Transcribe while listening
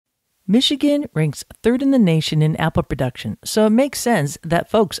Michigan ranks third in the nation in apple production, so it makes sense that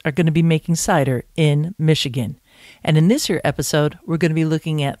folks are going to be making cider in Michigan. And in this here episode, we're going to be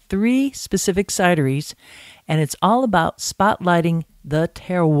looking at 3 specific cideries, and it's all about spotlighting the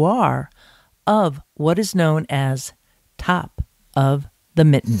terroir of what is known as top of the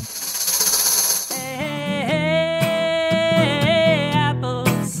mitten. Hey,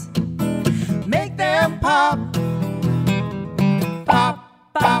 apples, make them pop, pop,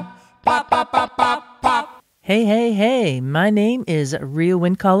 pop, pop, pop, pop, pop, pop. Hey, my name is Rhea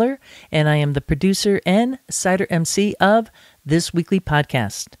Windcaller, and I am the producer and cider MC of this weekly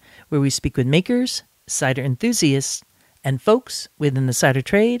podcast, where we speak with makers, cider enthusiasts, and folks within the cider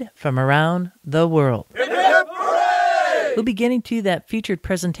trade from around the world. Hip, hip, hooray! We'll be getting to that featured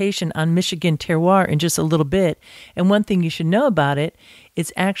presentation on Michigan terroir in just a little bit, and one thing you should know about it,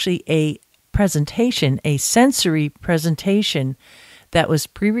 it's actually a presentation, a sensory presentation that was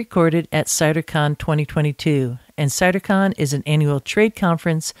pre-recorded at CiderCon 2022. And CiderCon is an annual trade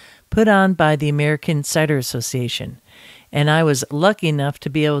conference put on by the American Cider Association. And I was lucky enough to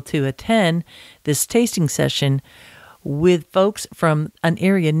be able to attend this tasting session with folks from an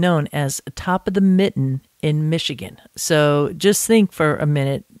area known as Top of the Mitten in Michigan. So just think for a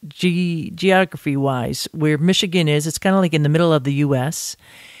minute, geography-wise, where Michigan is, it's kind of like in the middle of the U.S.,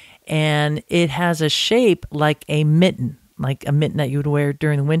 and it has a shape like a mitten that you would wear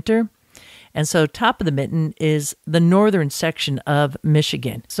during the winter. And so Top of the Mitten is the northern section of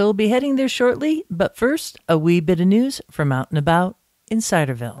Michigan. So we'll be heading there shortly, but first, a wee bit of news from out and about in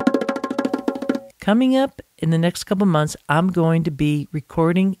Ciderville. Coming up in the next couple months, I'm going to be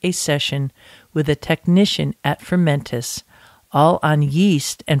recording a session with a technician at Fermentis, all on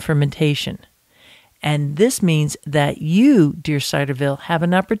yeast and fermentation. And this means that you, dear Ciderville, have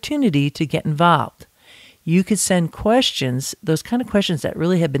an opportunity to get involved. You could send questions, those kind of questions that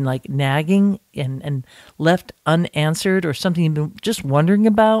really have been like nagging and left unanswered, or something you've been just wondering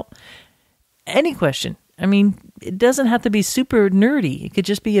about. Any question. I mean, it doesn't have to be super nerdy. It could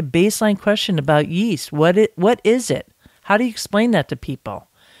just be a baseline question about yeast. What is it? How do you explain that to people?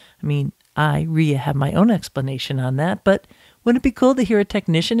 I mean, I, Rhea, have my own explanation on that, but wouldn't it be cool to hear a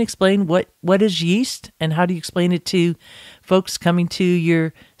technician explain what is yeast and how do you explain it to folks coming to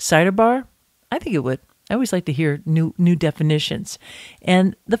your cider bar? I think it would. I always like to hear new definitions.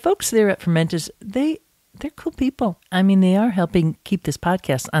 And the folks there at Fermentis, they're cool people. I mean, they are helping keep this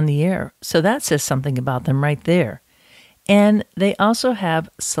podcast on the air. So that says something about them right there. And they also have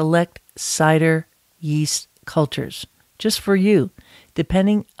select cider yeast cultures just for you,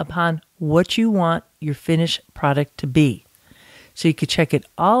 depending upon what you want your finished product to be. So you could check it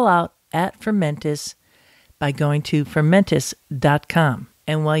all out at Fermentis by going to fermentis.com.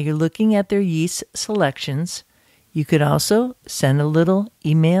 And while you're looking at their yeast selections, you could also send a little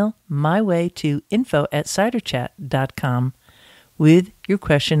email my way to info@ciderchat.com with your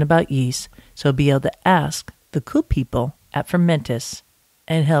question about yeast, so I'll be able to ask the cool people at Fermentis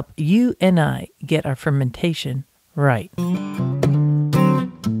and help you and I get our fermentation right.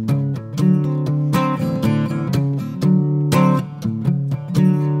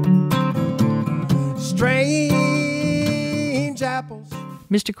 Strange apples.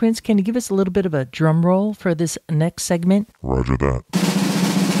 Mr. Quince, can you give us a little bit of a drum roll for this next segment? Roger that.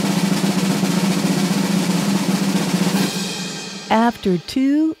 After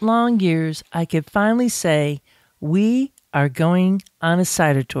 2 long years, I could finally say we are going on a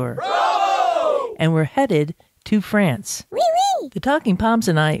cider tour. Bravo! And we're headed to France. Oui, oui. The Talking Palms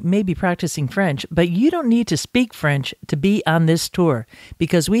and I may be practicing French, but you don't need to speak French to be on this tour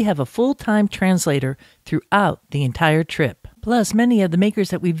because we have a full-time translator throughout the entire trip. Plus, many of the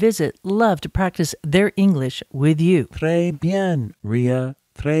makers that we visit love to practice their English with you. Très bien, Rhea.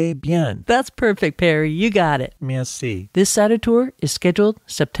 Très bien. That's perfect, Perry. You got it. Merci. This cider tour is scheduled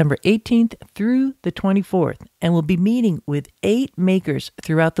September 18th through the 24th, and we'll be meeting with 8 makers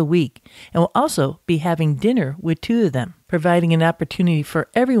throughout the week, and we'll also be having dinner with 2 of them, providing an opportunity for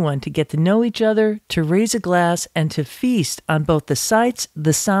everyone to get to know each other, to raise a glass, and to feast on both the sights,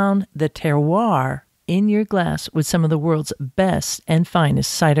 the sound, the terroir in your glass with some of the world's best and finest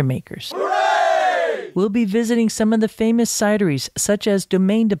cider makers. Hooray! We'll be visiting some of the famous cideries, such as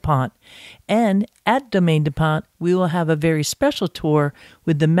Domaine de Pont. And at Domaine de Pont, we will have a very special tour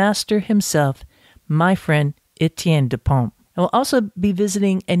with the master himself, my friend Etienne de Pont. And we'll also be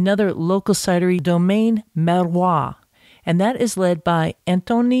visiting another local cidery, Domaine Marois. And that is led by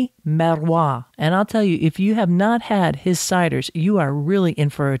Anthony Marois. And I'll tell you, if you have not had his ciders, you are really in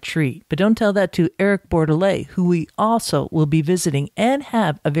for a treat. But don't tell that to Eric Bordelais, who we also will be visiting and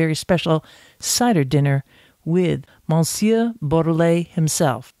have a very special cider dinner with Monsieur Beaudelet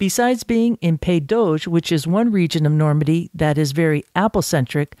himself. Besides being in Pays d'Auge, which is one region of Normandy that is very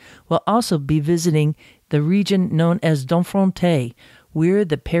apple-centric, we'll also be visiting the region known as Domfronte, where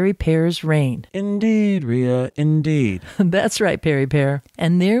the Perry pears reign. Indeed, Ria, indeed. That's right, Perry pear.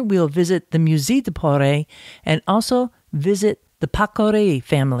 And there we'll visit the Musée de Poré and also visit the Pacoré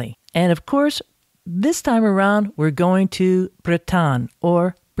family. And of course, this time around, we're going to Bretagne,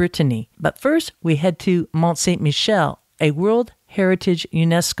 or Brittany. But first, we head to Mont Saint-Michel, a World Heritage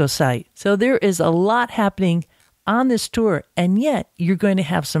UNESCO site. So there is a lot happening on this tour, and yet you're going to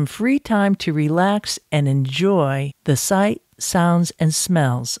have some free time to relax and enjoy the sight, sounds, and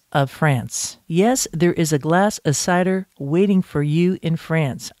smells of France. Yes, there is a glass of cider waiting for you in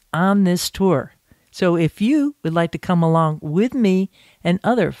France on this tour. So if you would like to come along with me and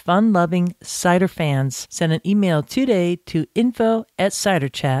other fun-loving cider fans, send an email today to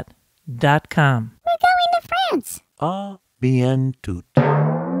info@ciderchat.com. We're going to France. Ah, bien tout.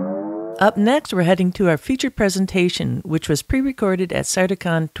 Up next, we're heading to our featured presentation, which was pre-recorded at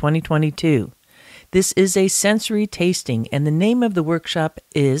CiderCon 2022. This is a sensory tasting, and the name of the workshop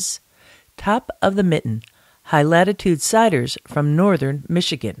is Top of the Mitten, High-Latitude Ciders from Northern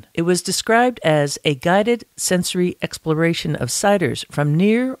Michigan. It was described as a guided sensory exploration of ciders from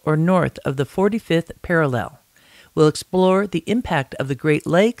near or north of the 45th parallel. We'll explore the impact of the Great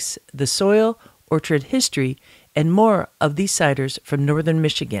Lakes, the soil, orchard history, and more of these ciders from Northern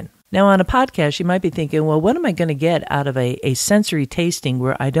Michigan. Now, on a podcast, you might be thinking, well, what am I going to get out of a sensory tasting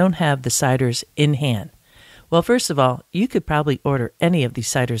where I don't have the ciders in hand? Well, first of all, you could probably order any of these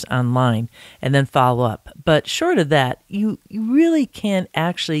ciders online and then follow up. But short of that, you really can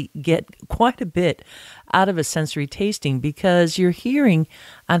actually get quite a bit out of a sensory tasting because you're hearing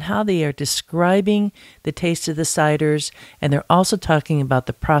on how they are describing the taste of the ciders, and they're also talking about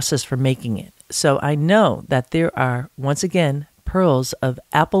the process for making it. So I know that there are, once again, pearls of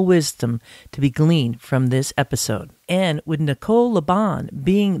apple wisdom to be gleaned from this episode. And with Nicole LeGrand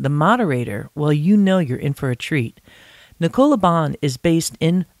being the moderator, well, you know you're in for a treat. Nicole LeGrand is based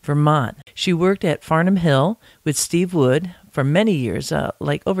in Vermont. She worked at Farnham Hill with Steve Wood for many years,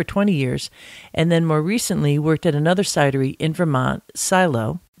 like over 20 years, and then more recently worked at another cidery in Vermont,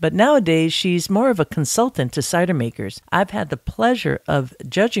 Silo. But nowadays, she's more of a consultant to cider makers. I've had the pleasure of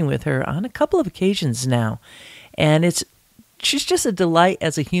judging with her on a couple of occasions now, and she's just a delight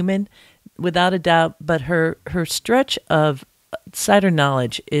as a human, without a doubt, but her stretch of cider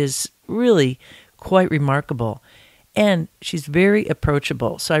knowledge is really quite remarkable. And she's very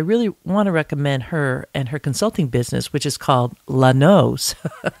approachable. So I really want to recommend her and her consulting business, which is called LaNose.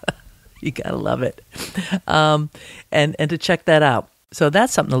 You got to love it. And to check that out. So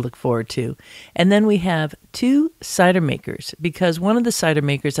that's something to look forward to. And then we have two cider makers, because one of the cider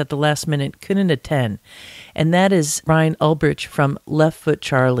makers at the last minute couldn't attend, and that is Brian Ulbrich from Left Foot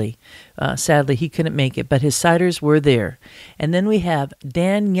Charley. Sadly, he couldn't make it, but his ciders were there. And then we have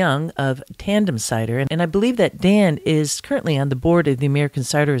Dan Young of Tandem Cider, and I believe that Dan is currently on the board of the American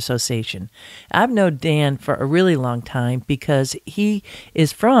Cider Association. I've known Dan for a really long time because he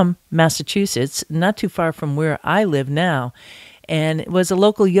is from Massachusetts, not too far from where I live now, and was a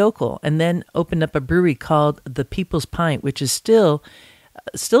local yokel, and then opened up a brewery called the People's Pint, which is still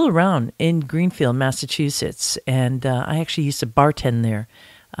around in Greenfield, Massachusetts. And I actually used to bartend there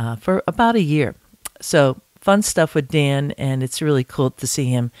for about a year. So fun stuff with Dan, and it's really cool to see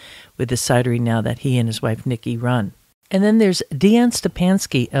him with the cidery now that he and his wife Nikki run. And then there's Deanne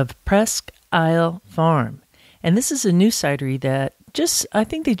Stepanski of Presque Isle Farm. And this is a new cidery that I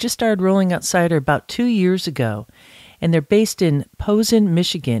think they just started rolling out cider about 2 years ago. And they're based in Posen,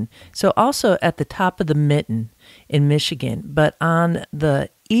 Michigan. So also at the top of the Mitten in Michigan, but on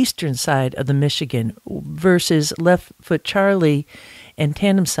the eastern side of the Michigan, versus Left Foot Charley and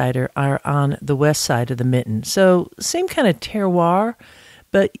Tandem Cider are on the west side of the Mitten. So same kind of terroir,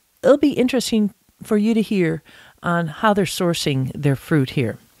 but it'll be interesting for you to hear on how they're sourcing their fruit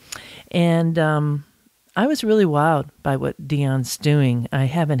here. And I was really wowed by what Deanne's doing. I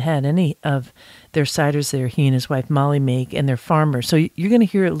haven't had any of their ciders there he and his wife Molly make, and they're farmers. So you're going to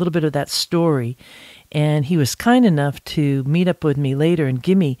hear a little bit of that story. And he was kind enough to meet up with me later and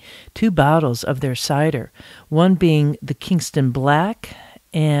give me 2 bottles of their cider, one being the Kingston Black,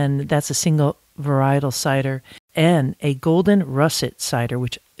 and that's a single varietal cider, and a golden russet cider,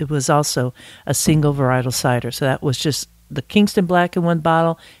 which it was also a single varietal cider. So that was just the Kingston Black in one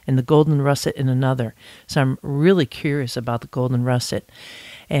bottle and the golden russet in another. So I'm really curious about the golden russet.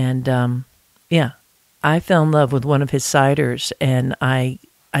 And I fell in love with one of his ciders, and I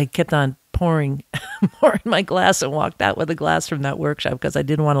kept on pouring more in my glass and walked out with a glass from that workshop because I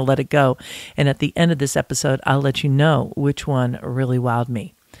didn't want to let it go. And at the end of this episode, I'll let you know which one really wowed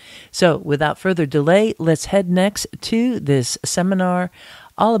me. So without further delay, let's head next to this seminar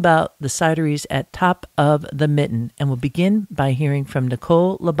all about the cideries at top of the Mitten. And we'll begin by hearing from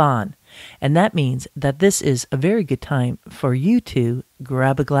Nicole LeGrand. And that means that this is a very good time for you to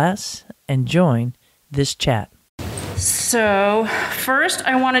grab a glass and join this chat. So first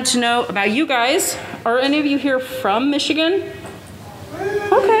I wanted to know about you guys. Are any of you here from Michigan?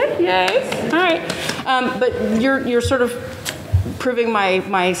 Okay, yay. All right. But you're sort of proving my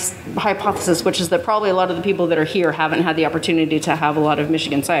hypothesis, which is that probably a lot of the people that are here haven't had the opportunity to have a lot of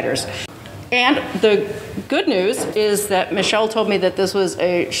Michigan ciders. And the good news is that Michelle told me that this was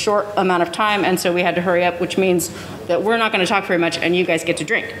a short amount of time, and so we had to hurry up, which means that we're not going to talk very much, and you guys get to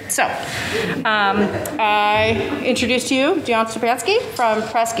drink. So, I introduce to you John Stepanski from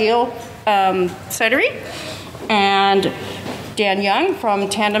Presque Isle Cidery, and Dan Young from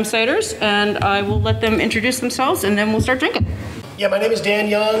Tandem Ciders, and I will let them introduce themselves, and then we'll start drinking. Yeah, my name is Dan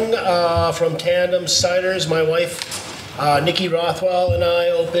Young from Tandem Ciders. My wife, Nikki Rothwell, and I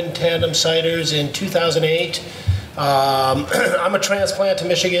opened Tandem Ciders in 2008. I'm a transplant to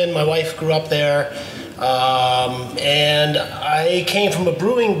Michigan. My wife grew up there. And I came from a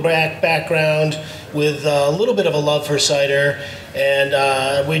brewing background with a little bit of a love for cider. And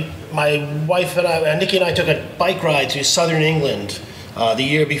my wife and I, Nikki and I, took a bike ride through southern England the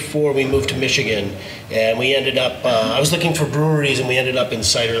year before we moved to Michigan. And we ended up, I was looking for breweries, and we ended up in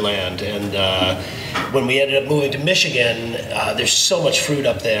Ciderland. And when we ended up moving to Michigan, there's so much fruit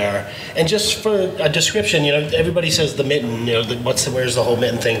up there. And just for a description, everybody says the Mitten, where's the whole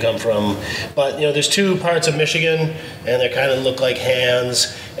Mitten thing come from? But, there's two parts of Michigan, and they kind of look like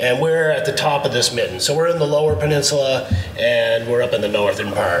hands. And we're at the top of this Mitten. So we're in the lower peninsula, and we're up in the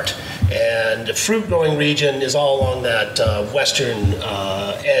northern part. And the fruit growing region is all along that western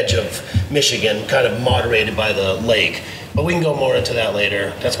edge of Michigan, kind of moderated by the lake. But we can go more into that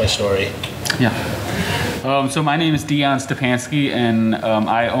later. That's my story. Yeah. So my name is Dion Stepanski, and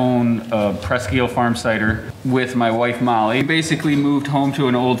I own Presque Isle Farm cider with my wife Molly. We basically moved home to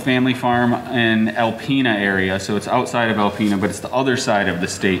an old family farm in Alpena area, so it's outside of Alpena, but it's the other side of the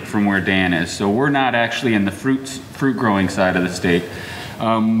state from where Dan is. So we're not actually in the fruit growing side of the state.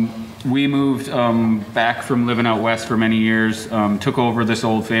 We moved back from living out west for many years, took over this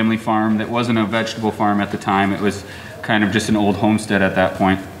old family farm that wasn't a vegetable farm at the time. It was kind of just an old homestead at that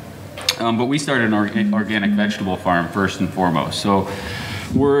point. But we started an organic vegetable farm first and foremost. So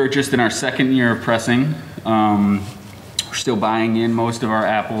we're just in our second year of pressing. We're still buying in most of our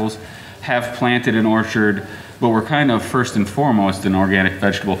apples, have planted an orchard, but we're kind of first and foremost an organic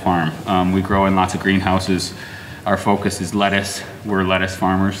vegetable farm. We grow in lots of greenhouses. Our focus is lettuce. We're lettuce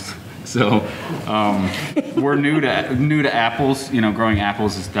farmers. So we're new to apples. Growing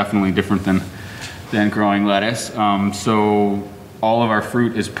apples is definitely different than growing lettuce. So all of our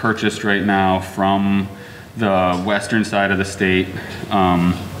fruit is purchased right now from the western side of the state,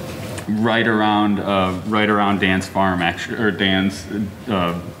 right around Dan's farm, actually, or Dan's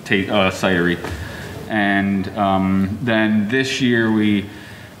cidery. And then this year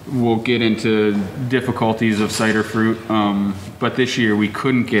we'll get into difficulties of cider fruit, but this year we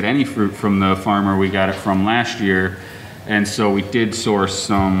couldn't get any fruit from the farmer we got it from last year, and so we did source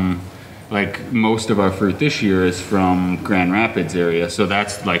some. Like most of our fruit this year is from Grand Rapids area, so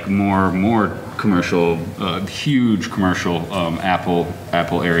that's like more commercial, huge commercial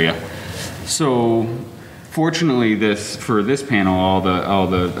apple area. So fortunately, for this panel, all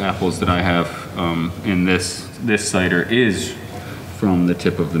the apples that I have in this cider is from the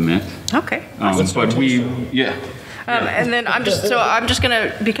tip of the mint. Okay. But and then I'm just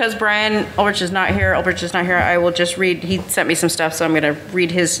gonna, because Brian Ulrich is not here, I will just read. He sent me some stuff, so I'm gonna read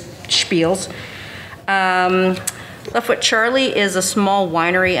his spiels. Left Foot Charley is a small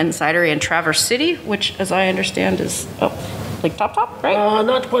winery and cidery in Traverse City, which, as I understand, is like top, right?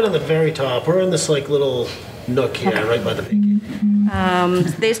 Not quite on the very top. We're in this little nook here, right by the pinky.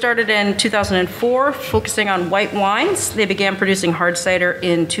 They started in 2004, focusing on white wines. They began producing hard cider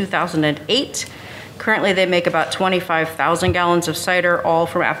in 2008. Currently, they make about 25,000 gallons of cider, all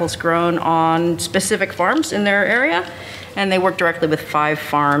from apples grown on specific farms in their area. And they work directly with 5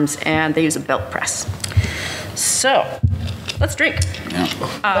 farms, and they use a belt press. So, let's drink.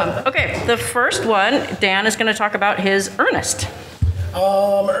 Yeah. Okay, the first one, Dan is going to talk about his Earnest.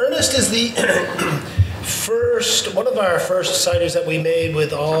 Earnest is the one of our first ciders that we made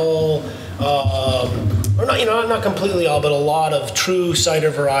with all, or not completely all, but a lot of true cider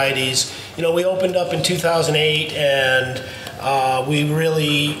varieties. We opened up in 2008, and we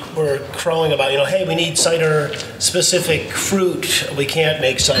really were crowing about, hey, we need cider-specific fruit. We can't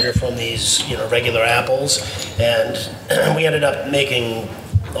make cider from these, regular apples. And we ended up making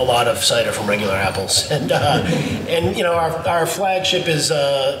a lot of cider from regular apples. And our flagship is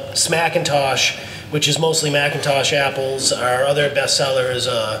Smackintosh, which is mostly Macintosh apples. Our other bestseller is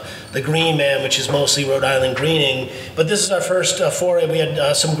the Green Man, which is mostly Rhode Island greening. But this is our first foray. We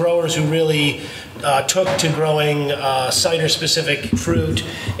had some growers who really took to growing cider-specific fruit,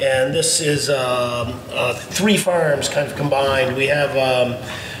 and this is 3 farms kind of combined. We have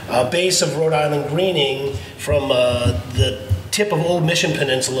a base of Rhode Island greening from the tip of Old Mission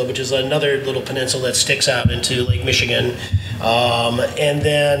Peninsula, which is another little peninsula that sticks out into Lake Michigan. And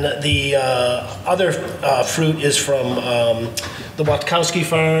then the other fruit is from the Watkowski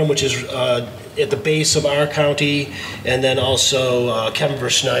Farm, which is at the base of our county, and then also Kevin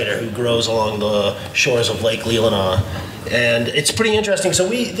Schneider, who grows along the shores of Lake Leelanau. And it's pretty interesting. So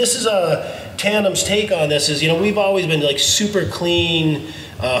this is a Tandem's take on this is, we've always been like super clean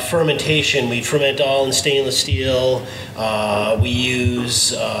fermentation. We ferment all in stainless steel. We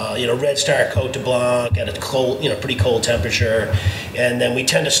use, Red Star cote blanc at a cold, pretty cold temperature. And then we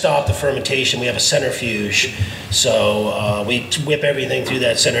tend to stop the fermentation. We have a centrifuge. So we whip everything through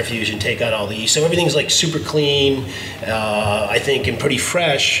that centrifuge and take out all the yeast. So everything's like super clean, I think, and pretty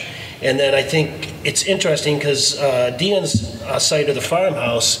fresh. And then I think it's interesting because Dean's cider, the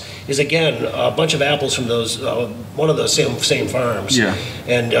Farmhouse, is again a bunch of apples from those one of those same farms. Yeah.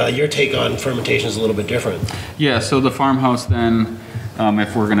 And your take on fermentation is a little bit different. Yeah. So the Farmhouse, then,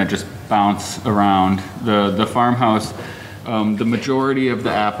 if we're gonna just bounce around the Farmhouse, the majority of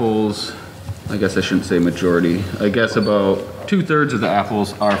the apples, I guess I shouldn't say majority. I guess about 2/3 of the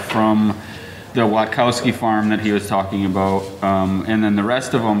apples are from the Watkowski farm that he was talking about, and then the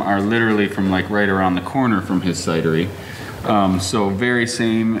rest of them are literally from like right around the corner from his cidery. So very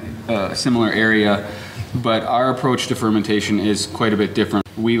similar area, but our approach to fermentation is quite a bit different.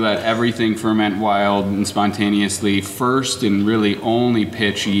 We let everything ferment wild and spontaneously first, and really only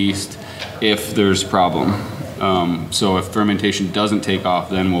pitch yeast if there's problem. So if fermentation doesn't take off,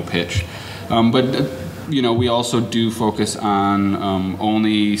 then we'll pitch. But we also do focus on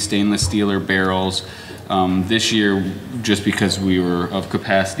only stainless steel or barrels. This year, just because we were, of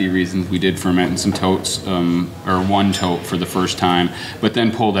capacity reasons, we did ferment in some totes, or 1 tote for the first time, but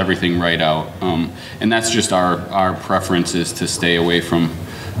then pulled everything right out. And that's just our preference is to stay away from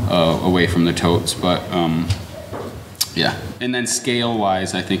the totes. But yeah, and then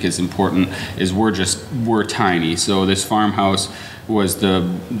scale-wise, I think is important. Is we're tiny. So this Farmhouse was the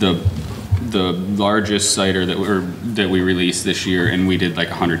largest cider that we released this year, and we did like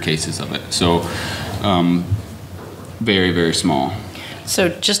 100 cases of it. So very, very small. So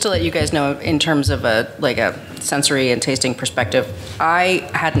just to let you guys know, in terms of a sensory and tasting perspective, I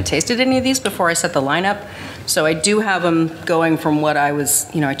hadn't tasted any of these before I set the lineup. So I do have them going from what I was,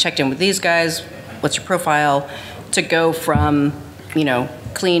 I checked in with these guys, what's your profile, to go from,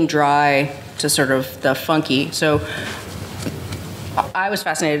 clean, dry to sort of the funky. So I was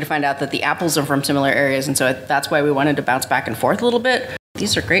fascinated to find out that the apples are from similar areas, and so that's why we wanted to bounce back and forth a little bit.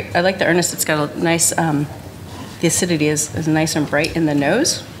 These are great. I like the Earnest. It's got a nice, the acidity is nice and bright in the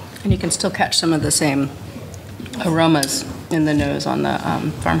nose, and you can still catch some of the same aromas in the nose on the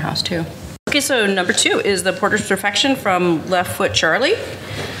Farmhouse too. Okay, so number 2 is the Porter's Perfection from Left Foot Charley.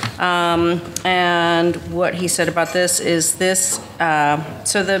 And what he said about this is this,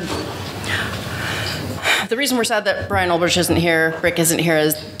 so the reason we're sad that Brian Olbrich isn't here, Rick isn't here,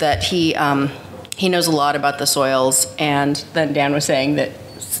 is that he knows a lot about the soils, and then Dan was saying that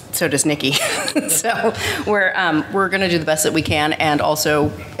so does Nikki. So we're going to do the best that we can, and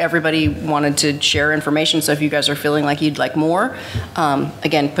also everybody wanted to share information. So if you guys are feeling like you'd like more,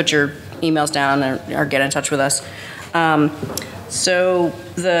 again, put your emails down or get in touch with us. So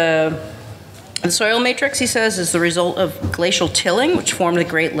the soil matrix, he says, is the result of glacial tilling, which formed the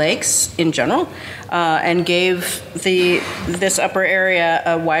Great Lakes in general, and gave this upper area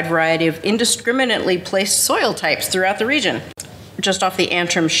a wide variety of indiscriminately placed soil types throughout the region. Just off the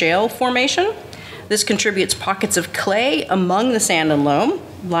Antrium Shale Formation, this contributes pockets of clay among the sand and loam.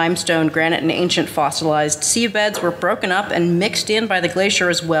 Limestone, granite, and ancient fossilized seabeds were broken up and mixed in by the glacier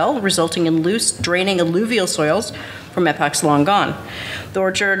as well, resulting in loose, draining alluvial soils from epochs long gone. The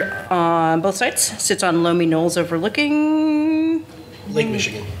orchard on both sites sits on loamy knolls overlooking Lake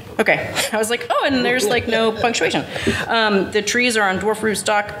Michigan. Okay, I was like, oh, and there's like no punctuation. The trees are on dwarf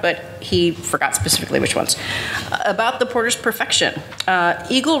rootstock, but he forgot specifically which ones. About the Porter's Perfection.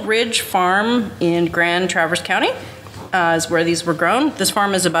 Eagle Ridge Farm in Grand Traverse County is where these were grown. This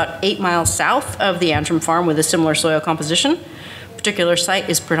farm is about 8 miles south of the Antrium farm with a similar soil composition. particular site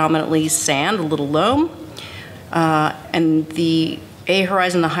is predominantly sand, a little loam, and the A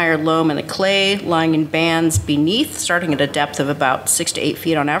horizon, the higher loam, and the clay lying in bands beneath, starting at a depth of about 6 to 8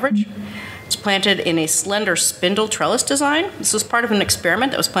 feet on average. It's planted in a slender spindle trellis design. This was part of an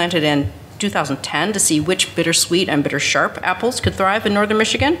experiment that was planted in 2010 to see which bittersweet and bitter sharp apples could thrive in northern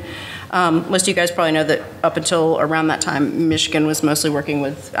Michigan. Most of you guys probably know that up until around that time, Michigan was mostly working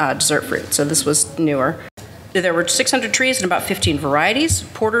with dessert fruit, so this was newer. There were 600 trees and about 15 varieties.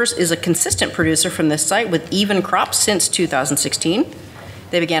 Porter's is a consistent producer from this site with even crops since 2016.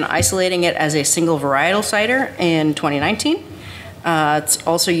 They began isolating it as a single varietal cider in 2019. It's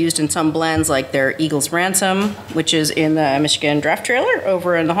also used in some blends like their Eagle's Ransom, which is in the Michigan draft trailer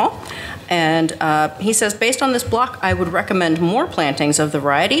over in the hall. And he says, based on this block, I would recommend more plantings of the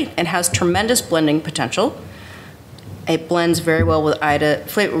variety. It has tremendous blending potential. It blends very well with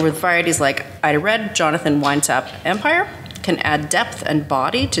with varieties like Ida Red, Jonathan Winesap Empire, can add depth and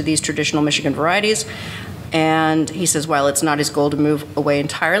body to these traditional Michigan varieties. And he says, while it's not his goal to move away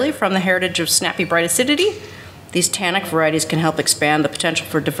entirely from the heritage of snappy, bright acidity, these tannic varieties can help expand the potential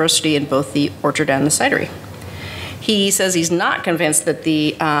for diversity in both the orchard and the cidery. He says he's not convinced that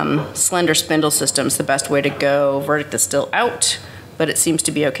the slender spindle system is the best way to go. Verdict is still out, but it seems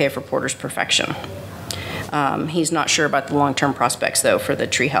to be okay for Porter's Perfection. He's not sure about the long-term prospects, though, for the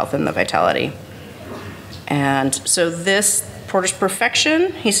tree health and the vitality. And so this Porter's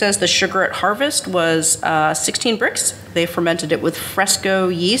Perfection, he says the sugar at harvest was 16 bricks. They fermented it with fresco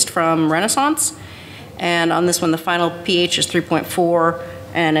yeast from Renaissance. And on this one, the final pH is 3.4,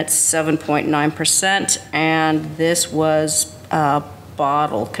 and it's 7.9%. And this was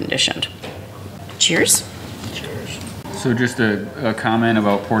bottle conditioned. Cheers. So just a comment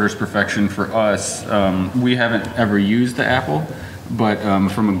about Porter's Perfection for us. We haven't ever used the apple, but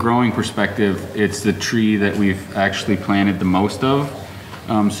from a growing perspective, it's the tree that we've actually planted the most of.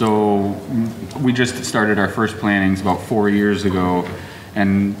 So we just started our first plantings about 4 years ago,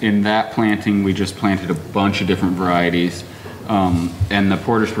 and in that planting, we just planted a bunch of different varieties. And the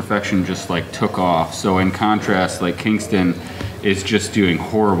Porter's Perfection just like took off. So in contrast, like Kingston is just doing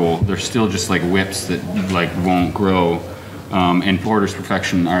horrible. They're still just like whips that like won't grow. And Porter's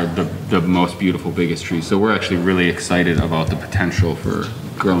Perfection are the most beautiful, biggest trees. So we're actually really excited about the potential for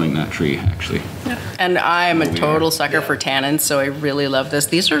growing that tree, actually. And I'm a total sucker for tannins, so I really love this.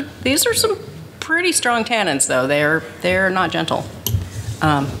 These are some pretty strong tannins, though. They're not gentle.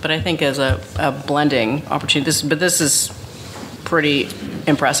 But I think as a blending opportunity, this is pretty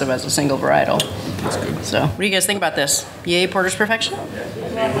impressive as a single varietal. That's good. So what do you guys think about this? Yay, Porter's Perfection?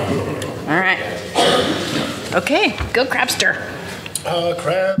 All right. Okay, go Crabster.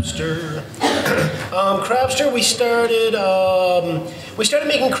 Crabster. Crabster, we started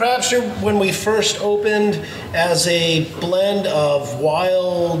making Crabster when we first opened as a blend of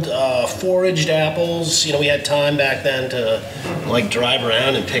wild foraged apples. You know, we had time back then to like drive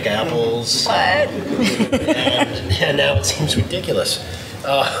around and pick apples. What? And now it seems ridiculous.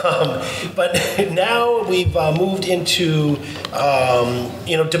 But now we've moved into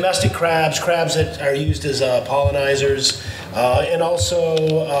domestic crabs that are used as pollinizers, and also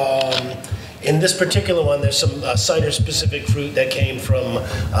in this particular one, there's some cider-specific fruit that came from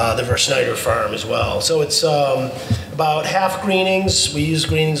the Varietal farm as well. So it's about half greenings. We use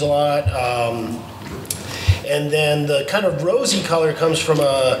greenings a lot. And then the kind of rosy color comes from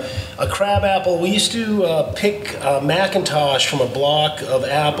a crab apple. We used to pick Macintosh from a block of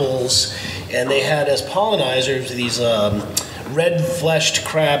apples, and they had as pollinizers these red-fleshed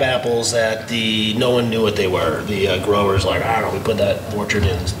crab apples that no one knew what they were. The growers like, I don't know, we put that orchard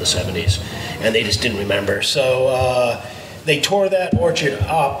in the 70s, and they just didn't remember. So they tore that orchard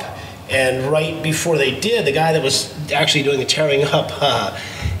up, and right before they did, the guy that was actually doing the tearing up,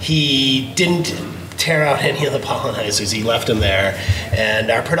 he didn't tear out any of the pollinizers. He left them there.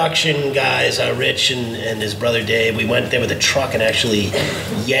 And our production guys, Rich and his brother Dave, we went there with a truck and actually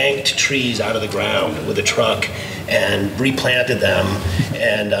yanked trees out of the ground with a truck and replanted them.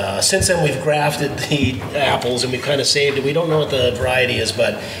 And since then we've grafted the apples and we've kind of saved it. We don't know what the variety is,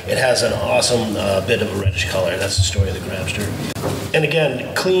 but it has an awesome bit of a reddish color. That's the story of the Crabster. And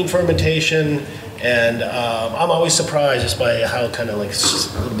again, clean fermentation. And I'm always surprised just by how kind of like a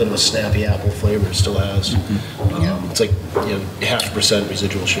little bit of a snappy apple flavor it still has. Mm-hmm. It's like 0.5%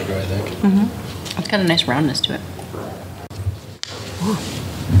 residual sugar, I think. Mm-hmm. It's got a nice roundness to it. Ooh.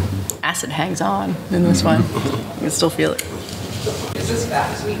 Acid hangs on in this one. You can still feel it. Is this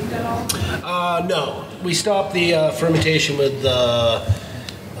fat sweetened at all? No. We stopped the fermentation with the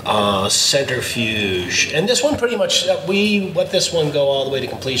centrifuge. And this one pretty much, we let this one go all the way to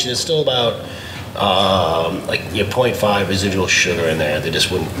completion. It's still about like 0.5 residual sugar in there. They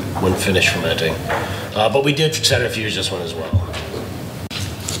just wouldn't finish fermenting. But we did centrifuge this one as well.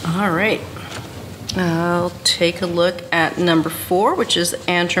 All right. I'll take a look at number 4, which is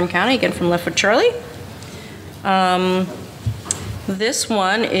Antrim County, again from Left Foot Charley. This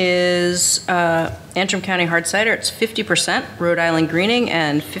one is Antrim County Hard Cider. It's 50% Rhode Island Greening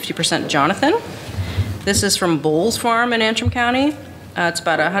and 50% Jonathan. This is from Bowles Farm in Antrim County. It's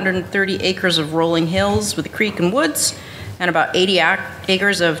about 130 acres of rolling hills with a creek and woods, and about 80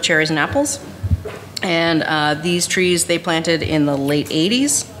 acres of cherries and apples. And these trees they planted in the late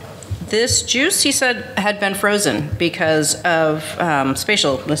 80s. This juice, he said, had been frozen because of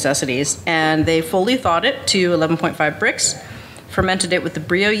spatial necessities, and they fully thawed it to 11.5 brix, fermented it with the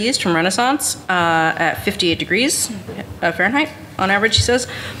Brio yeast from Renaissance at 58 degrees Fahrenheit on average, he says.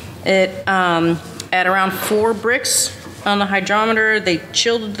 It at around 4 brix on the hydrometer. They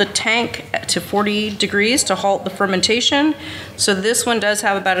chilled the tank to 40 degrees to halt the fermentation. So this one does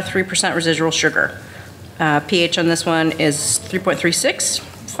have about a 3% residual sugar. pH on this one is 3.36.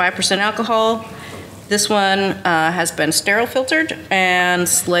 5% alcohol. This one has been sterile filtered and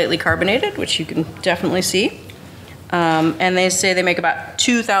slightly carbonated, which you can definitely see. And they say they make about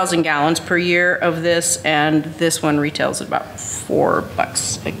 2,000 gallons per year of this, and this one retails at about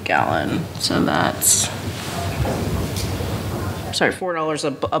 $4 a gallon. So that's, sorry,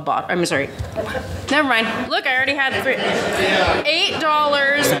 $4 a bottle. I'm sorry. Never mind. Look, I already had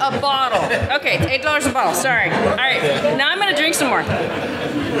 $8 a bottle. Okay, $8 a bottle. Sorry. All right, now I'm gonna drink some more.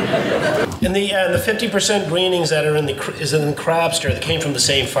 And the 50% greenings that are in the Crabster that came from the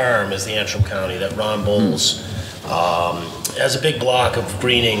same farm as the Antrim County that Ron Bowles has a big block of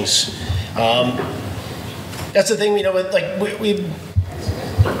greenings. That's the thing,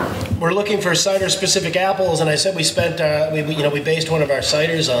 we're looking for cider-specific apples, and I said we spent we based one of our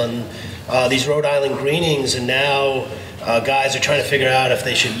ciders on these Rhode Island greenings, and now guys are trying to figure out if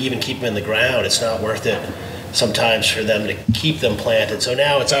they should even keep them in the ground. It's not worth it sometimes for them to keep them planted. So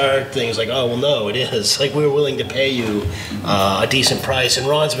now it's our thing. It's like, oh, well, no, it is. Like, we're willing to pay you a decent price. And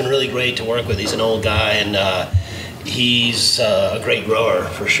Ron's been really great to work with. He's an old guy, and he's a great grower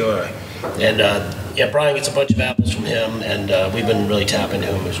for sure. And Brian gets a bunch of apples from him, and we've been really tapping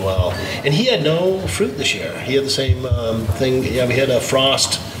into him as well. And he had no fruit this year. He had the same thing. Yeah, we had a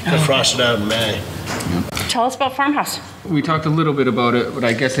frost. Got frosted out in May. Tell us about Farmhouse. We talked a little bit about it, but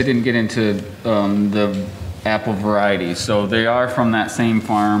I guess I didn't get into the apple varieties. So they are from that same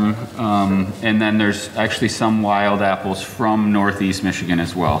farm, and then there's actually some wild apples from Northeast Michigan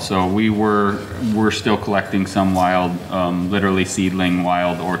as well. So we're still collecting some wild, literally seedling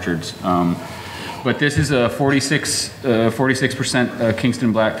wild orchards. But this is a 46%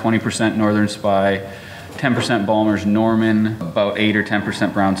 Kingston Black, 20% Northern Spy, 10% Balmer's Norman, about 8 or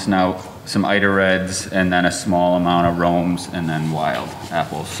 10% Brown Snout, some Ida Reds, and then a small amount of Romes, and then wild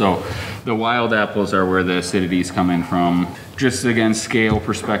apples. So the wild apples are where the acidity is coming from. Just again, scale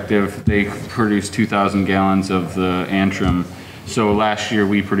perspective, they produced 2,000 gallons of the Antrium. So last year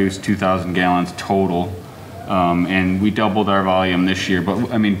we produced 2,000 gallons total, and we doubled our volume this year,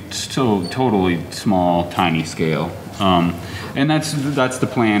 but I mean, still totally small, tiny scale. And that's the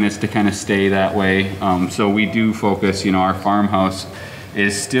plan, is to kind of stay that way. So we do focus, our farmhouse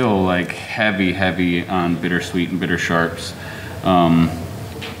is still like heavy on bittersweet and bitter sharps,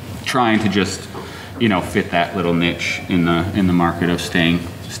 trying to just fit that little niche in the market of staying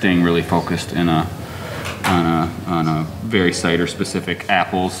really focused on a very cider specific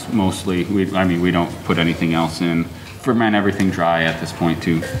apples mostly. We don't put anything else in. Ferment everything dry at this point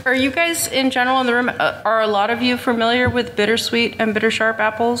too. Are you guys in general in the room, are a lot of you familiar with bittersweet and bitter sharp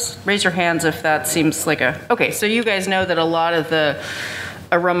apples? Raise your hands if that seems like okay, so you guys know that a lot of the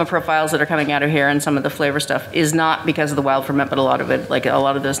aroma profiles that are coming out of here and some of the flavor stuff is not because of the wild ferment, but a lot of it, like a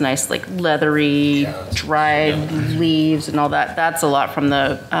lot of those nice like leathery dried leaves and all that, that's a lot from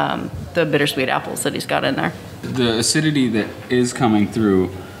the bittersweet apples that he's got in there. The acidity that is coming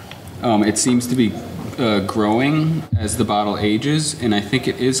through, it seems to be growing as the bottle ages, and I think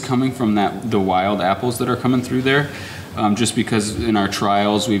it is coming from the wild apples that are coming through there, just because in our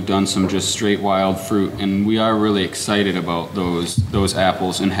trials we've done some just straight wild fruit, and we are really excited about those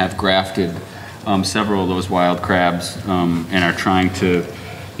apples and have grafted several of those wild crabs, and are trying to,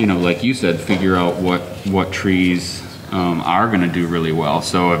 like you said, figure out what trees are going to do really well.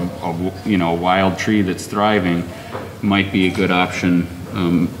 So a wild tree that's thriving might be a good option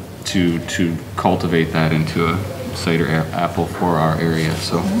to cultivate that into a cider apple for our area.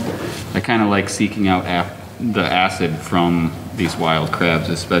 So I kind of like seeking out the acid from these wild crabs,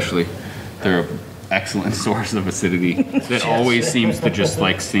 especially. They're excellent source of acidity that always seems to just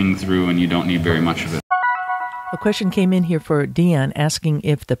like sing through, and you don't need very much of it. A question came in here for Dion asking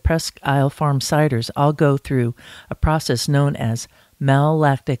if the Presque Isle Farm ciders all go through a process known as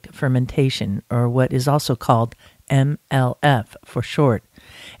malolactic fermentation, or what is also called MLF for short.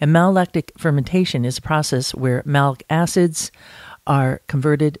 And malolactic fermentation is a process where malic acids are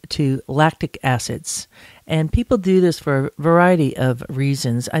converted to lactic acids. And people do this for a variety of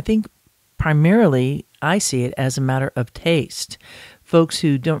reasons. I think primarily I see it as a matter of taste. Folks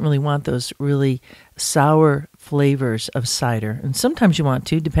who don't really want those really sour flavors of cider, and sometimes you want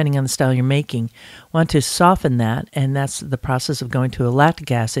to, depending on the style you're making, want to soften that, and that's the process of going to a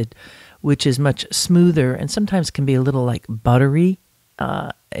lactic acid, which is much smoother and sometimes can be a little like buttery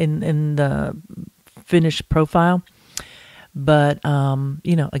in the finished profile. But,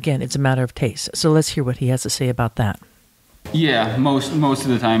 again, it's a matter of taste. So let's hear what he has to say about that. Yeah, most of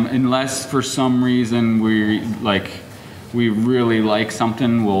the time, unless for some reason we really like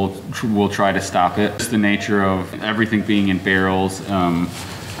something, we'll try to stop it. It's the nature of everything being in barrels.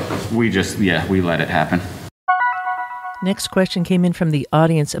 We let it happen. Next question came in from the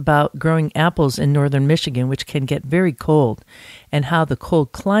audience about growing apples in northern Michigan, which can get very cold, and how the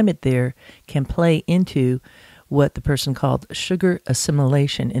cold climate there can play into what the person called sugar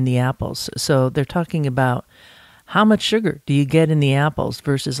assimilation in the apples. So they're talking about how much sugar do you get in the apples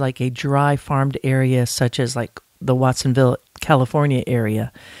versus like a dry farmed area such as like the Watsonville, California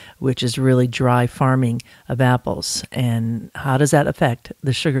area, which is really dry farming of apples. And how does that affect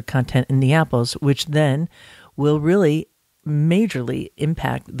the sugar content in the apples, which then will really majorly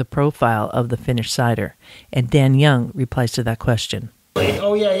impact the profile of the finished cider? And Dan Young replies to that question.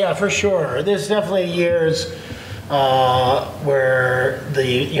 Oh, yeah, for sure. There's definitely years where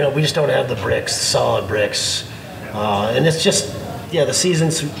we just don't have the bricks, solid bricks. And it's just, the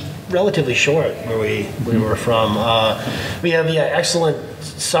season's relatively short where we were from. We have excellent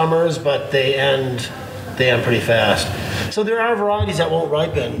summers, but they end pretty fast. So there are varieties that won't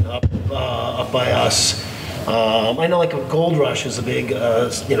ripen up by us. I know like a Gold Rush is a big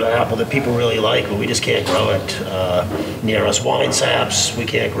apple that people really like, but we just can't grow it near us. Wine saps we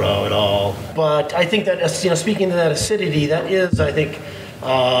can't grow at all. But I think that speaking to that acidity, that is I think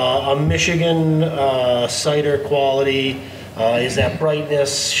a Michigan cider quality. Is that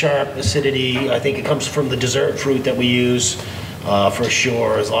brightness, sharp acidity. I think it comes from the dessert fruit that we use for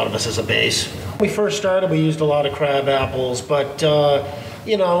sure, as a lot of us as a base. When we first started, we used a lot of crab apples, but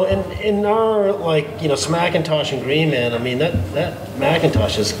in our Smackintosh and Green Man, I mean that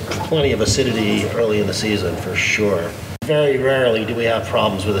Mackintosh has plenty of acidity early in the season for sure. Very rarely do we have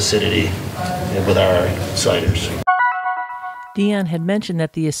problems with acidity with our ciders. Dion had mentioned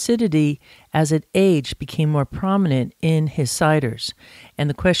that the acidity as it aged became more prominent in his ciders. And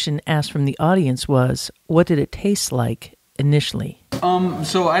the question asked from the audience was, what did it taste like initially?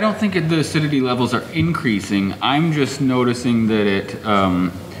 So I don't think the acidity levels are increasing. I'm just noticing that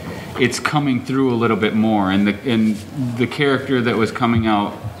it's coming through a little bit more. And the character that was coming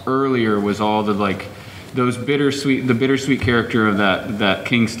out earlier was all the bittersweet character of that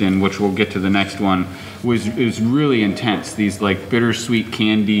Kingston, which we'll get to the next one, is really intense. These like bittersweet,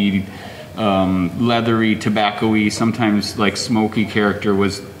 candied, leathery, tobacco-y, sometimes like smoky character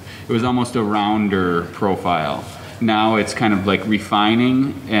was almost a rounder profile. Now it's kind of like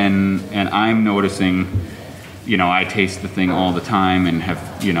refining, and I'm noticing, I taste the thing all the time and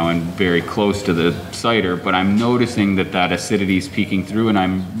have, and very close to the cider, but I'm noticing that acidity is peeking through, and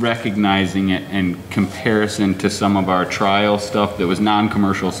I'm recognizing it in comparison to some of our trial stuff that was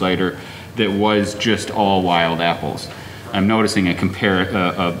non-commercial cider that was just all wild apples. I'm noticing a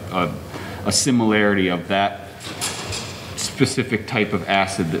similarity of that specific type of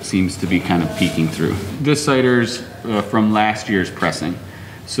acid that seems to be kind of peeking through. This cider's from last year's pressing.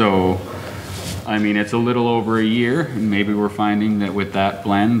 So, I mean, it's a little over a year, and maybe we're finding that with that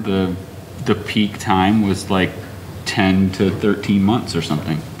blend, the peak time was like 10 to 13 months or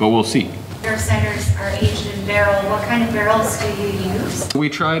something, but we'll see. Your ciders are aged in barrel. What kind of barrels do you use? We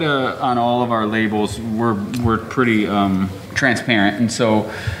try to, on all of our labels, we're pretty transparent, and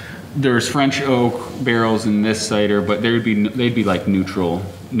so there's French oak barrels in this cider, but they'd be like neutral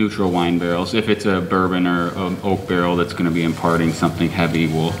wine barrels. If it's a bourbon or an oak barrel that's going to be imparting something heavy,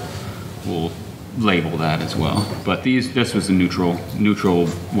 we'll label that as well. But this was a neutral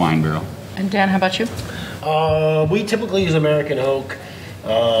wine barrel. And Dan, how about you? We typically use American oak.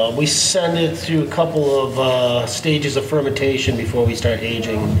 We send it through a couple of stages of fermentation before we start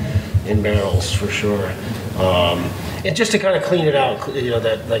aging in barrels, for sure. And just to kind of clean it out,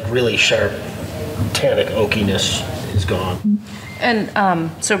 that like really sharp tannic oakiness is gone.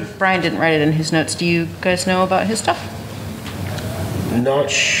 And so Brian didn't write it in his notes. Do you guys know about his stuff? Not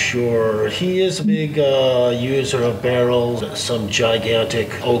sure. He is a big user of barrels, some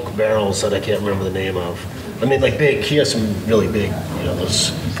gigantic oak barrels that I can't remember the name of. I mean, like big, he has some really big, you know,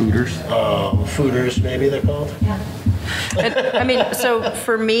 those... Fooders? Fooders, maybe they're called. Yeah. I mean, so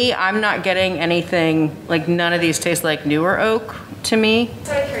for me, I'm not getting anything, like none of these taste like newer oak to me.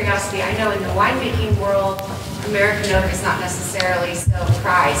 So out of curiosity, I know in the winemaking world, American oak is not necessarily so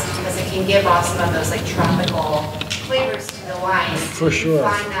prized because it can give off some of those like tropical flavors to the wine. For sure. You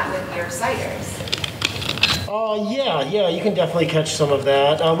find that with your ciders. Yeah, you can definitely catch some of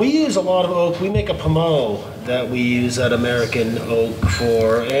that. We use a lot of oak. We make a pommeau that we use that American oak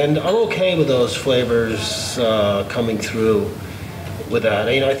for, and I'm okay with those flavors coming through with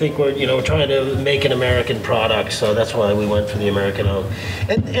that. You know, I think we're trying to make an American product, so that's why we went for the American oak.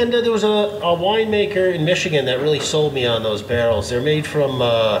 And there was a winemaker in Michigan that really sold me on those barrels. They're made from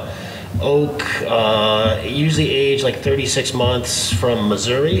oak, usually aged like 36 months from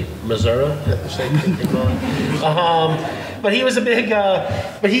Missouri, but he was a big,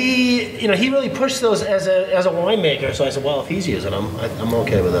 but he really pushed those as a winemaker. So I said, well, if he's using them, I'm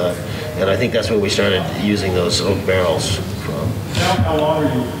okay with that. And I think that's where we started using those oak barrels from. How long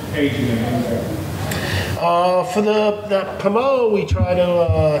are you aging in there? For the pommeau, we try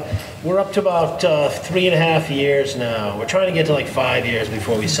to, we're up to about 3.5 years now. We're trying to get to like 5 years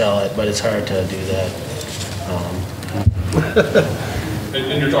before we sell it, but it's hard to do that.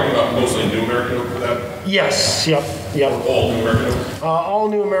 And you're talking about mostly new American oak for that? Yes, yep. All new American oak? All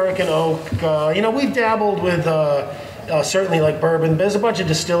new American oak. We've dabbled with certainly like bourbon. There's a bunch of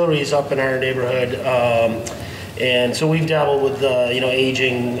distilleries up in our neighborhood. And so we've dabbled with,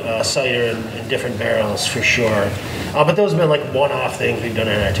 aging cider in different barrels for sure. But those have been like one-off things we've done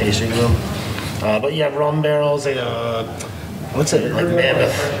in our tasting room. But yeah, rum barrels, what's it, like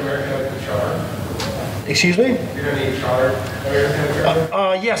Mammoth? Excuse me?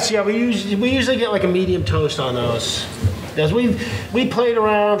 Yes, yeah, we usually get like a medium toast on those. Because we played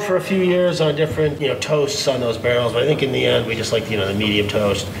around for a few years on different, toasts on those barrels, but I think in the end we just like, the medium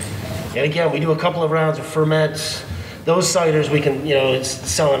toast. And again, we do a couple of rounds of ferments. Those ciders we can,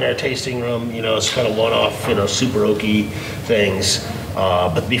 sell in our tasting room, it's kind of one-off, super oaky things.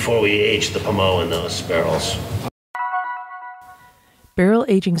 But before we age the pommeau in those barrels. Barrel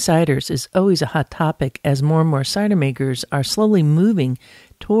aging ciders is always a hot topic as more and more cider makers are slowly moving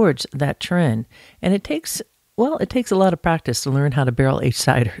towards that trend. And it takes a lot of practice to learn how to barrel age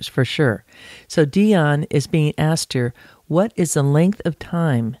ciders, for sure. So Dion is being asked here, what is the length of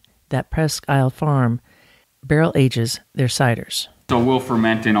time that Presque Isle Farm barrel ages their ciders? So we'll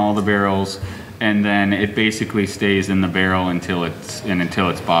ferment in all the barrels, and then it basically stays in the barrel until it's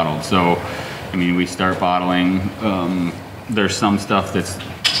bottled. So, we start bottling. There's some stuff that's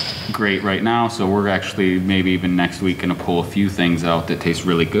great right now, so we're actually maybe even next week going to pull a few things out that taste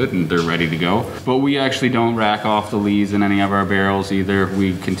really good and they're ready to go. But we actually don't rack off the lees in any of our barrels either. We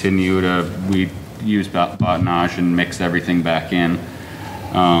use batonnage and mix everything back in.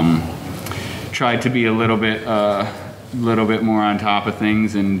 Tried to be a little bit more on top of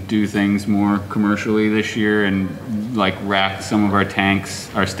things and do things more commercially this year, and like racked some of our tanks,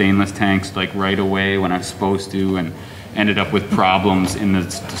 our stainless tanks, like right away when I'm supposed to, and ended up with problems in the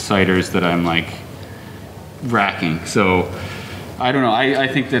ciders that I'm like racking. So I don't know. I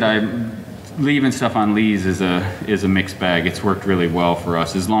think that I'm leaving stuff on lees is a mixed bag. It's worked really well for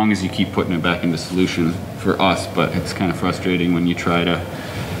us as long as you keep putting it back into solution for us. But it's kind of frustrating when you try to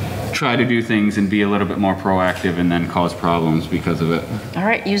do things and be a little bit more proactive and then cause problems because of it. All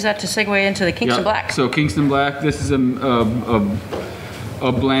right, use that to segue into the Kingston Black. So Kingston Black, this is a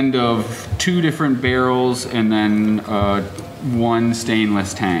blend of 2 different barrels and then 1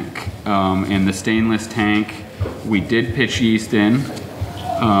 stainless tank. In the stainless tank, we did pitch yeast in.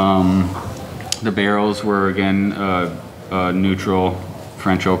 The barrels were again neutral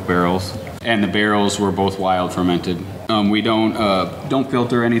French oak barrels, and the barrels were both wild fermented. We don't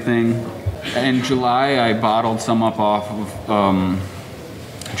filter anything. In July, I bottled some up off of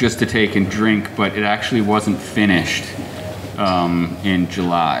just to take and drink, but it actually wasn't finished in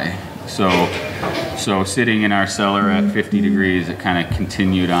July. So sitting in our cellar at 50 degrees, it kind of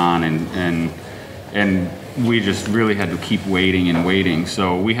continued on, and we just really had to keep waiting and waiting.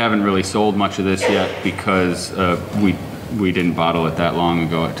 So we haven't really sold much of this yet because we didn't bottle it that long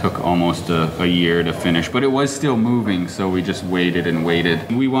ago. It took almost a year to finish, but it was still moving, so we just waited and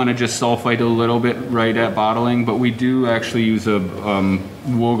waited. We want to just sulfite a little bit right at bottling, but we do actually use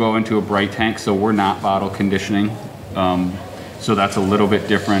we'll go into a bright tank, so we're not bottle conditioning. So that's a little bit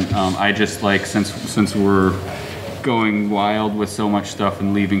different. I just like, since we're going wild with so much stuff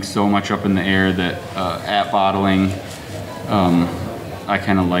and leaving so much up in the air that at bottling, I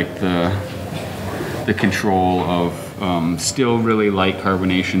kind of like the control of still really light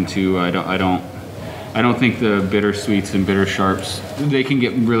carbonation too. I don't think the bitter sweets and bitter sharps, they can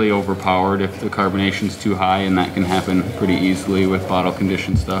get really overpowered if the carbonation's too high, and that can happen pretty easily with bottle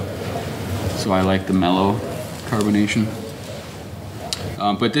conditioned stuff. So I like the mellow carbonation.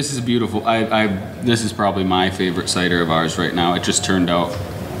 But this is beautiful. This is probably my favorite cider of ours right now. It just turned out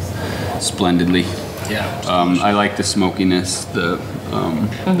splendidly. Yeah. I like the smokiness.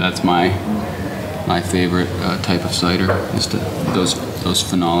 That's my favorite type of cider. Is those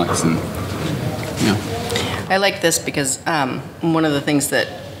phenolics and yeah. I like this because one of the things that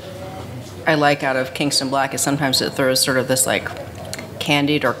I like out of Kingston Black is sometimes it throws sort of this like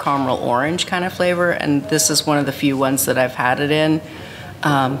candied or caramel orange kind of flavor, and this is one of the few ones that I've had it in.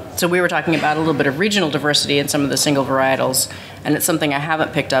 So we were talking about a little bit of regional diversity in some of the single varietals, and it's something I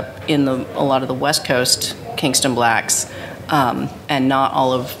haven't picked up in a lot of the West Coast Kingston Blacks, and not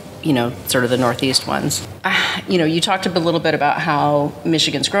all of, sort of the Northeast ones. You talked a little bit about how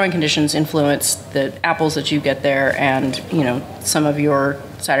Michigan's growing conditions influence the apples that you get there and, some of your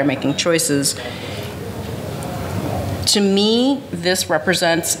cider making choices. To me, this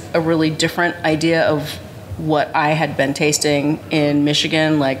represents a really different idea of what I had been tasting in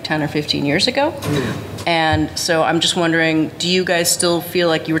Michigan like 10 or 15 years ago. And so I'm just wondering, do you guys still feel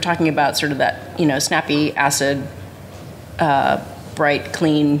like you were talking about sort of that, snappy, acid, bright,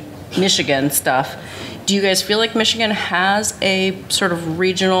 clean Michigan stuff? Do you guys feel like Michigan has a sort of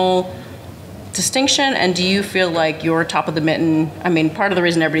regional distinction? And do you feel like you're top of the mitten? I mean, part of the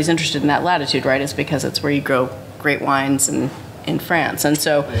reason everybody's interested in that latitude, right, is because it's where you grow great wines in France. And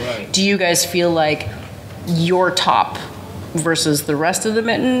so do you guys feel like your top versus the rest of the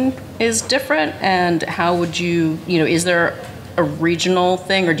mitten is different? And how would you, is there a regional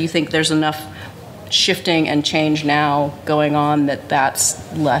thing, or do you think there's enough shifting and change now going on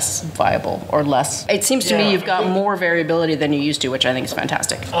that's less viable or less? It seems to me you've got more variability than you used to, which I think is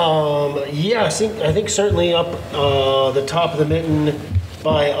fantastic. I think certainly up the top of the mitten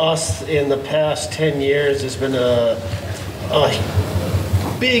by us in the past 10 years has been a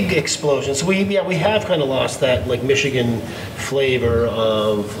big explosion. So we have kind of lost that like Michigan flavor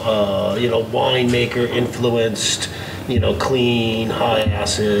of winemaker influenced, clean, high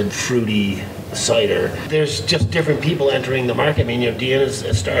acid, fruity cider. There's just different people entering the market. I mean,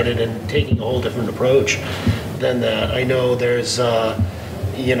 Deanna's started and taking a whole different approach than that. I know there's a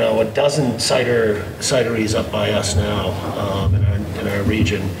dozen cideries up by us now in our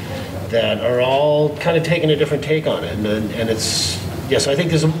region that are all kind of taking a different take on it, and it's so I think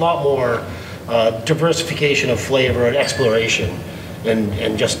there's a lot more diversification of flavor and exploration,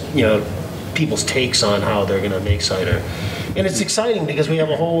 and just people's takes on how they're going to make cider. And it's exciting because we have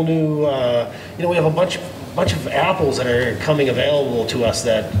a whole new, we have a bunch of apples that are coming available to us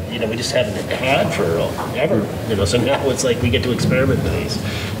that, we just haven't had for ever. So now it's like we get to experiment with these.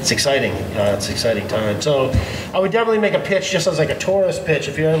 It's exciting. It's an exciting time. So I would definitely make a pitch just as like a tourist pitch.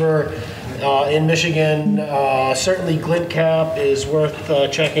 If you're ever in Michigan, certainly Glint Cap is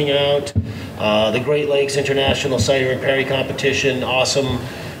worth checking out. The Great Lakes International Cider and Perry Competition, awesome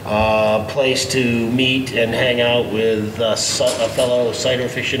place to meet and hang out with fellow cider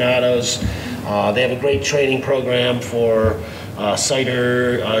aficionados. They have a great training program for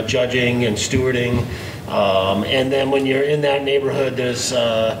cider judging and stewarding. And then when you're in that neighborhood, there's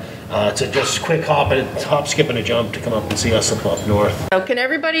it's a just quick hop, skip, and a jump to come up and see us up north. So can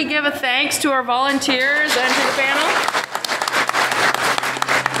everybody give a thanks to our volunteers and to the panel?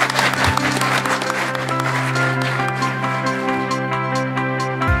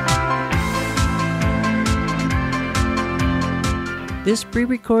 This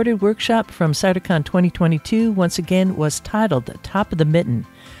pre-recorded workshop from CiderCon 2022 once again was titled Top of the Mitten.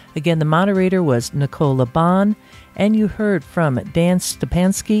 Again, the moderator was Nicole LeGrand, and you heard from Dan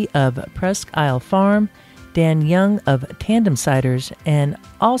Stepanski of Presque Isle Farm, Dan Young of Tandem Ciders, and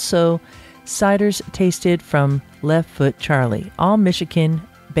also ciders tasted from Left Foot Charley, all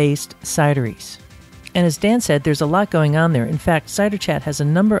Michigan-based cideries. And as Dan said, there's a lot going on there. In fact, Cider Chat has a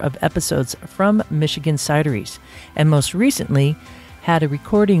number of episodes from Michigan cideries, and most recently had a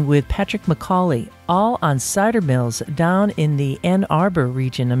recording with Patrick McCauley, all on cider mills down in the Ann Arbor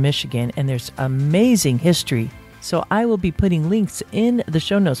region of Michigan, and there's amazing history. So I will be putting links in the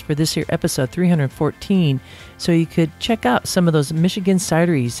show notes for this here episode 314, so you could check out some of those Michigan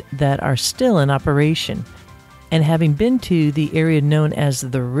cideries that are still in operation. And having been to the area known as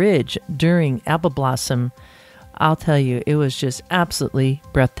the Ridge during apple blossom, I'll tell you, it was just absolutely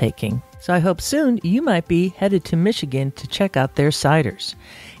breathtaking. So I hope soon you might be headed to Michigan to check out their ciders.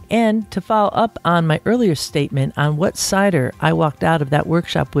 And to follow up on my earlier statement on what cider I walked out of that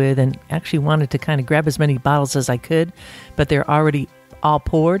workshop with and actually wanted to kind of grab as many bottles as I could, but they're already all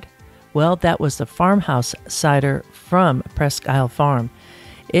poured, well, that was the Farmhouse cider from Presque Isle Farm.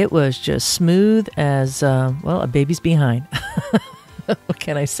 It was just smooth as, a baby's behind. What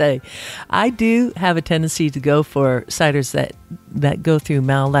can I say? I do have a tendency to go for ciders that go through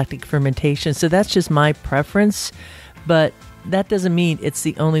malolactic fermentation, so that's just my preference, but that doesn't mean it's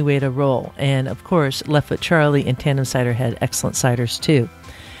the only way to roll. And of course, Left Foot Charley and Tandem Cider had excellent ciders too.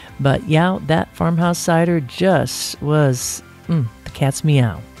 But yeah, that Farmhouse cider just was the cat's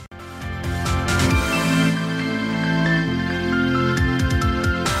meow.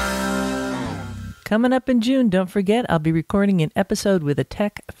 Coming up in June, don't forget, I'll be recording an episode with a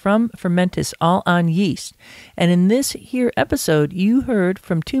tech from Fermentis all on yeast. And in this here episode, you heard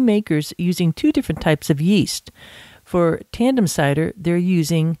from two makers using two different types of yeast. For Tandem Cider, they're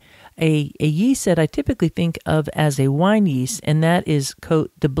using a yeast that I typically think of as a wine yeast, and that is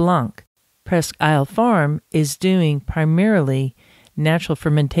Cote de Blanc. Presque Isle Farm is doing primarily natural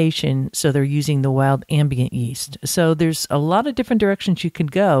fermentation, so they're using the wild ambient yeast. So there's a lot of different directions you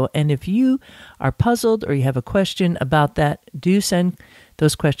could go, and if you are puzzled or you have a question about that, do send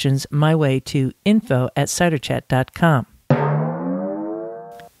those questions my way to info@ciderchat.com.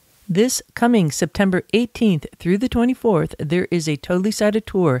 This coming September 18th through the 24th, there is a Totally Cider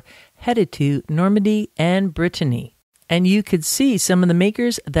tour headed to Normandy and Brittany. And you could see some of the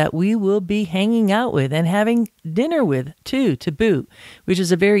makers that we will be hanging out with and having dinner with, too, to boot, which is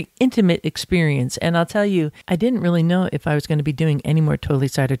a very intimate experience. And I'll tell you, I didn't really know if I was going to be doing any more Totally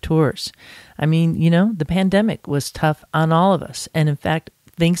Cider tours. I mean, the pandemic was tough on all of us. And in fact,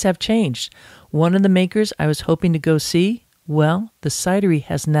 things have changed. One of the makers I was hoping to go see, well, the cidery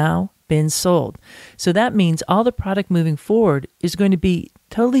has now been sold. So that means all the product moving forward is going to be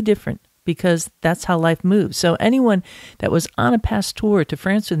totally different, because that's how life moves. So anyone that was on a past tour to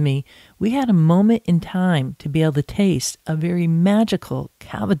France with me, we had a moment in time to be able to taste a very magical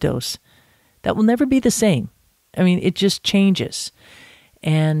Calvados that will never be the same. I mean, it just changes.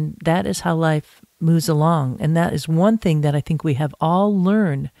 And that is how life moves along. And that is one thing that I think we have all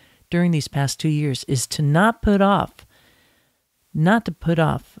learned during these past 2 years, is to not to put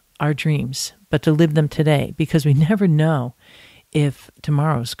off our dreams, but to live them today, because we never know if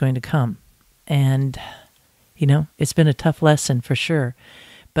tomorrow's going to come. And, it's been a tough lesson for sure,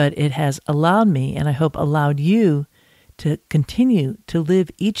 but it has allowed me, and I hope allowed you, to continue to live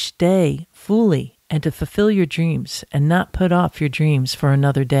each day fully and to fulfill your dreams and not put off your dreams for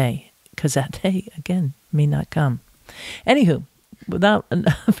another day, because that day, again, may not come. Anywho, without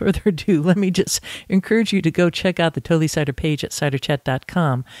further ado, let me just encourage you to go check out the Totally Cider page at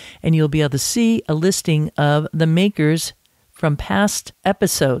ciderchat.com, and you'll be able to see a listing of the makers from past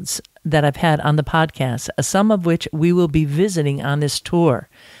episodes that I've had on the podcast, some of which we will be visiting on this tour.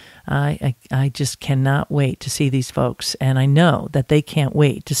 I just cannot wait to see these folks, and I know that they can't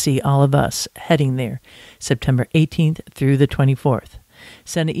wait to see all of us heading there September 18th through the 24th.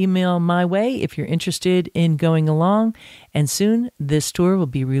 Send an email my way if you're interested in going along, and soon this tour will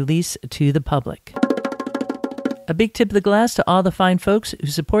be released to the public. A big tip of the glass to all the fine folks who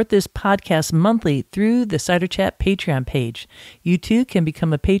support this podcast monthly through the Cider Chat Patreon page. You too can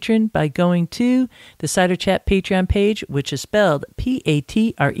become a patron by going to the Cider Chat Patreon page, which is spelled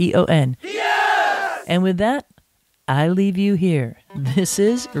Patreon. Yes! And with that, I leave you here. This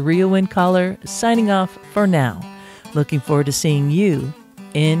is Rio Wind Caller signing off for now. Looking forward to seeing you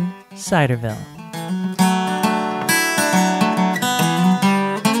in Ciderville.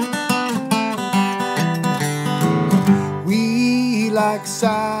 We like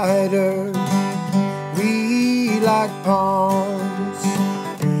cider, we like palms,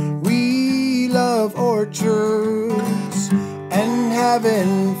 we love orchards and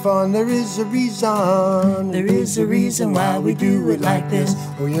having fun. There is a reason why we do it like this.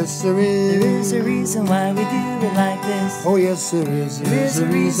 Oh yes there is. There is a reason why we do it like this. Oh yes there is. There is a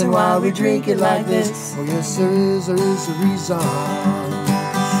reason why we drink it like this. Oh yes there is a reason.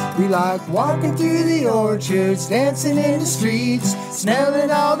 We like walking through the orchards, dancing in the streets, smelling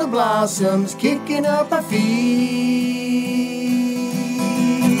all the blossoms, kicking up our feet.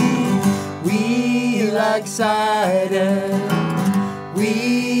 We like cider,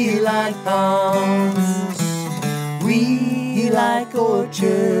 we like palms, we like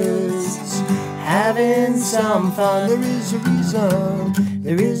orchards, having some fun. There is a reason.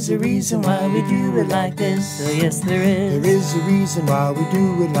 There is a reason why we do it like this. Oh yes, there is. There is a reason why we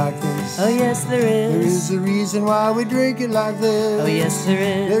do it like this. Oh yes, there is. There is a reason why we drink it like this. Oh yes, there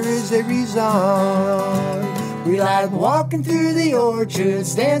is. There is a reason. We like walking through the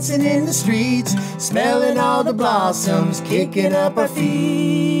orchards, dancing in the streets, smelling all the blossoms, kicking up our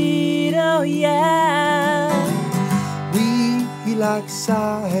feet. Oh yeah. We like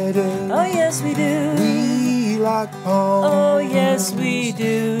cider. Oh yes, we do. We like palm. Oh yes, we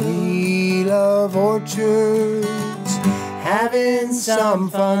do. We love orchards, having some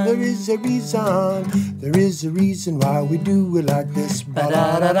fun. There is a reason. There is a reason why we do it like this.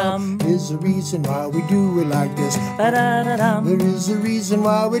 Ba-da-da-dum. There is a reason why we do it like this. Ba-da-da-dum. There is a reason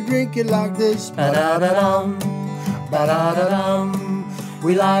why we drink it like this. Ba-da-da-dum. Ba-da-da-dum.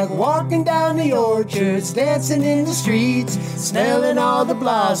 We like walking down the orchards, dancing in the streets, smelling all the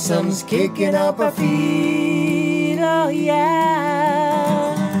blossoms, kicking up our feet. Oh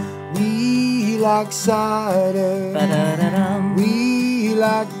yeah. We like cider. Ba-da-da-dum. We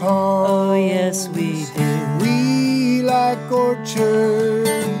like palm. Oh yes, we do. We like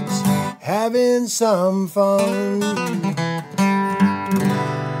orchards, having some fun.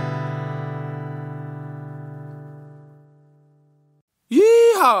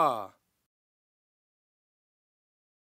 Yeehaw!